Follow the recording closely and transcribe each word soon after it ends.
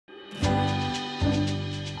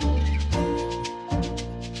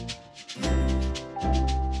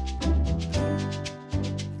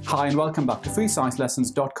Hi and welcome back to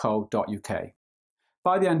freesciencelessons.co.uk.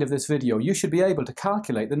 By the end of this video, you should be able to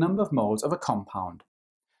calculate the number of moles of a compound.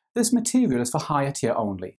 This material is for higher tier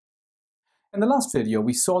only. In the last video,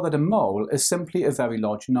 we saw that a mole is simply a very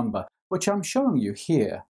large number, which I'm showing you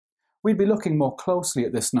here. We'll be looking more closely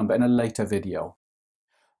at this number in a later video.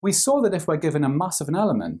 We saw that if we're given a mass of an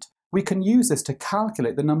element, we can use this to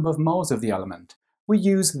calculate the number of moles of the element. We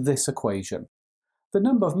use this equation. The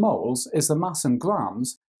number of moles is the mass in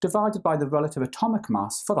grams divided by the relative atomic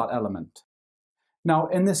mass for that element. Now,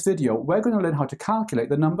 in this video, we're going to learn how to calculate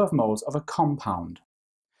the number of moles of a compound.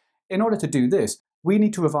 In order to do this, we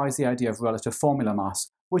need to revise the idea of relative formula mass,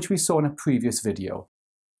 which we saw in a previous video.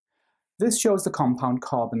 This shows the compound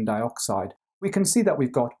carbon dioxide. We can see that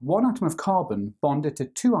we've got one atom of carbon bonded to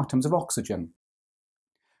two atoms of oxygen.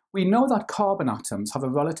 We know that carbon atoms have a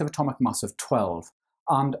relative atomic mass of 12,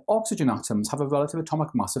 and oxygen atoms have a relative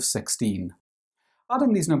atomic mass of 16.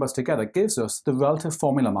 Adding these numbers together gives us the relative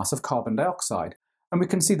formula mass of carbon dioxide, and we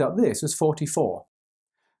can see that this is 44.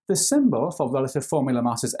 The symbol for relative formula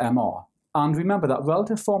mass is mR, and remember that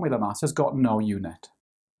relative formula mass has got no unit.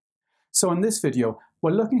 So in this video,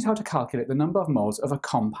 we're looking at how to calculate the number of moles of a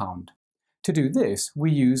compound. To do this,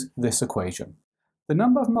 we use this equation. The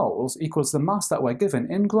number of moles equals the mass that we're given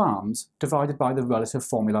in grams divided by the relative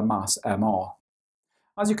formula mass mR.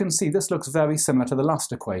 As you can see, this looks very similar to the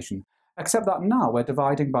last equation, except that now we're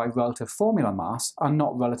dividing by relative formula mass and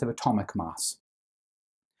not relative atomic mass.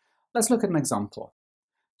 Let's look at an example.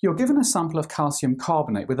 You're given a sample of calcium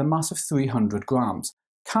carbonate with a mass of 300 grams.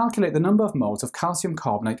 Calculate the number of moles of calcium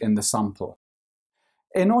carbonate in the sample.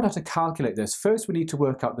 In order to calculate this, first we need to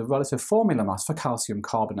work out the relative formula mass for calcium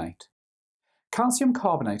carbonate. Calcium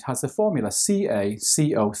carbonate has the formula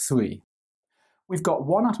CaCO3. We've got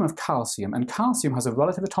one atom of calcium, and calcium has a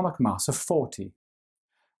relative atomic mass of 40.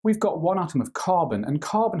 We've got one atom of carbon, and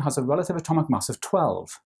carbon has a relative atomic mass of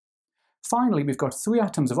 12. Finally, we've got three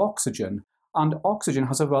atoms of oxygen, and oxygen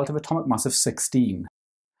has a relative atomic mass of 16.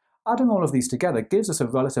 Adding all of these together gives us a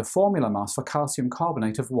relative formula mass for calcium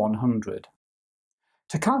carbonate of 100.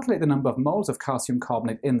 To calculate the number of moles of calcium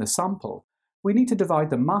carbonate in the sample, we need to divide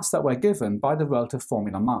the mass that we're given by the relative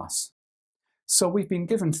formula mass. So we've been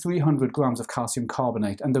given 300 grams of calcium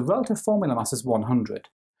carbonate, and the relative formula mass is 100.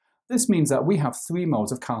 This means that we have 3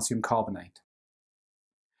 moles of calcium carbonate.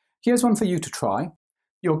 Here's one for you to try.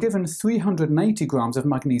 You're given 380 grams of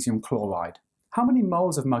magnesium chloride. How many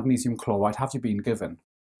moles of magnesium chloride have you been given?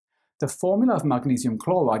 The formula of magnesium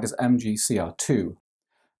chloride is MgCl2.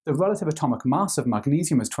 The relative atomic mass of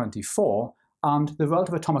magnesium is 24, and the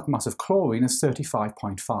relative atomic mass of chlorine is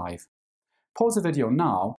 35.5. Pause the video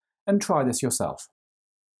now and try this yourself.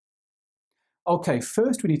 Okay,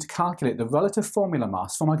 first we need to calculate the relative formula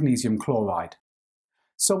mass for magnesium chloride.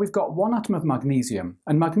 So we've got one atom of magnesium,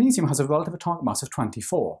 and magnesium has a relative atomic mass of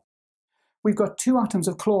 24. We've got two atoms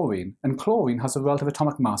of chlorine, and chlorine has a relative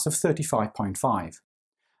atomic mass of 35.5.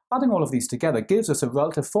 Adding all of these together gives us a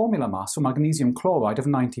relative formula mass for magnesium chloride of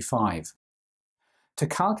 95. To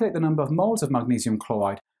calculate the number of moles of magnesium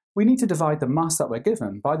chloride, we need to divide the mass that we're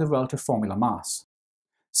given by the relative formula mass.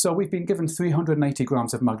 So we've been given 380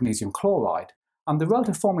 grams of magnesium chloride, and the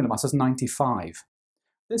relative formula mass is 95.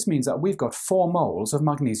 This means that we've got 4 moles of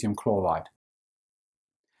magnesium chloride.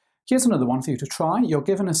 Here's another one for you to try. You're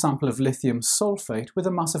given a sample of lithium sulfate with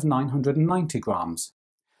a mass of 990 grams.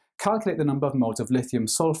 Calculate the number of moles of lithium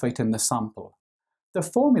sulfate in the sample. The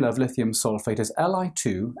formula of lithium sulfate is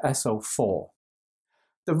Li2SO4.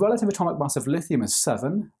 The relative atomic mass of lithium is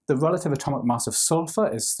 7, the relative atomic mass of sulfur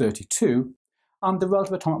is 32, and the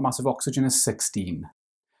relative atomic mass of oxygen is 16.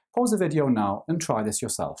 Pause the video now and try this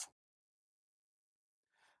yourself.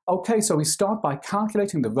 Okay, so we start by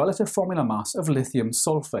calculating the relative formula mass of lithium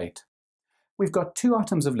sulfate. We've got 2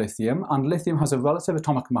 atoms of lithium, and lithium has a relative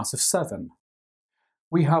atomic mass of 7.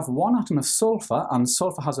 We have 1 atom of sulfur, and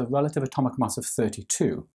sulfur has a relative atomic mass of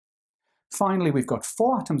 32. Finally, we've got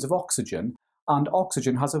 4 atoms of oxygen, and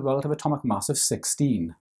oxygen has a relative atomic mass of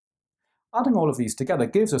 16. Adding all of these together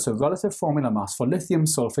gives us a relative formula mass for lithium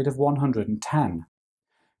sulfate of 110.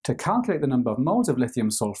 To calculate the number of moles of lithium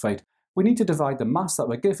sulfate, we need to divide the mass that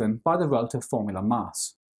we're given by the relative formula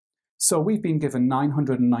mass. So we've been given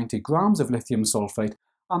 990 grams of lithium sulfate,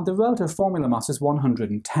 and the relative formula mass is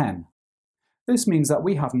 110. This means that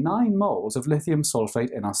we have 9 moles of lithium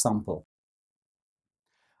sulfate in our sample.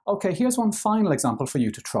 Okay, here's one final example for you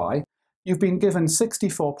to try. You've been given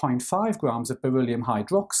 64.5 grams of beryllium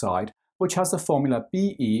hydroxide, which has the formula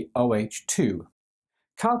BeOH2.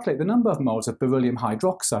 Calculate the number of moles of beryllium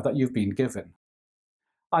hydroxide that you've been given.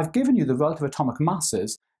 I've given you the relative atomic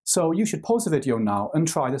masses, so you should pause the video now and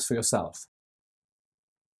try this for yourself.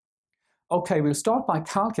 Okay, we'll start by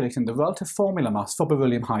calculating the relative formula mass for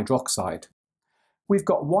beryllium hydroxide. We've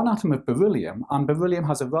got one atom of beryllium, and beryllium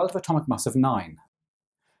has a relative atomic mass of 9.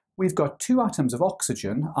 We've got 2 atoms of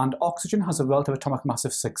oxygen, and oxygen has a relative atomic mass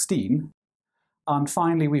of 16. And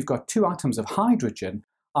finally, we've got 2 atoms of hydrogen,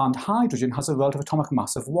 and hydrogen has a relative atomic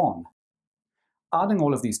mass of 1. Adding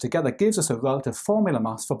all of these together gives us a relative formula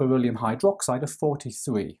mass for beryllium hydroxide of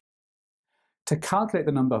 43. To calculate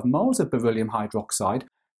the number of moles of beryllium hydroxide,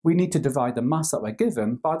 we need to divide the mass that we're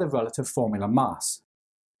given by the relative formula mass.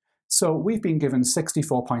 So we've been given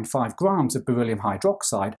 64.5 grams of beryllium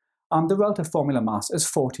hydroxide, and the relative formula mass is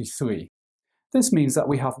 43. This means that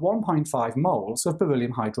we have 1.5 moles of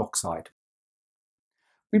beryllium hydroxide.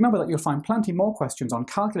 Remember that you'll find plenty more questions on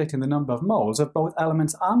calculating the number of moles of both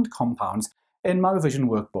elements and compounds in my revision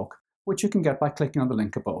workbook, which you can get by clicking on the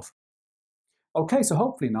link above. Okay, so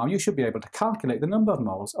hopefully now you should be able to calculate the number of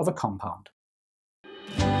moles of a compound.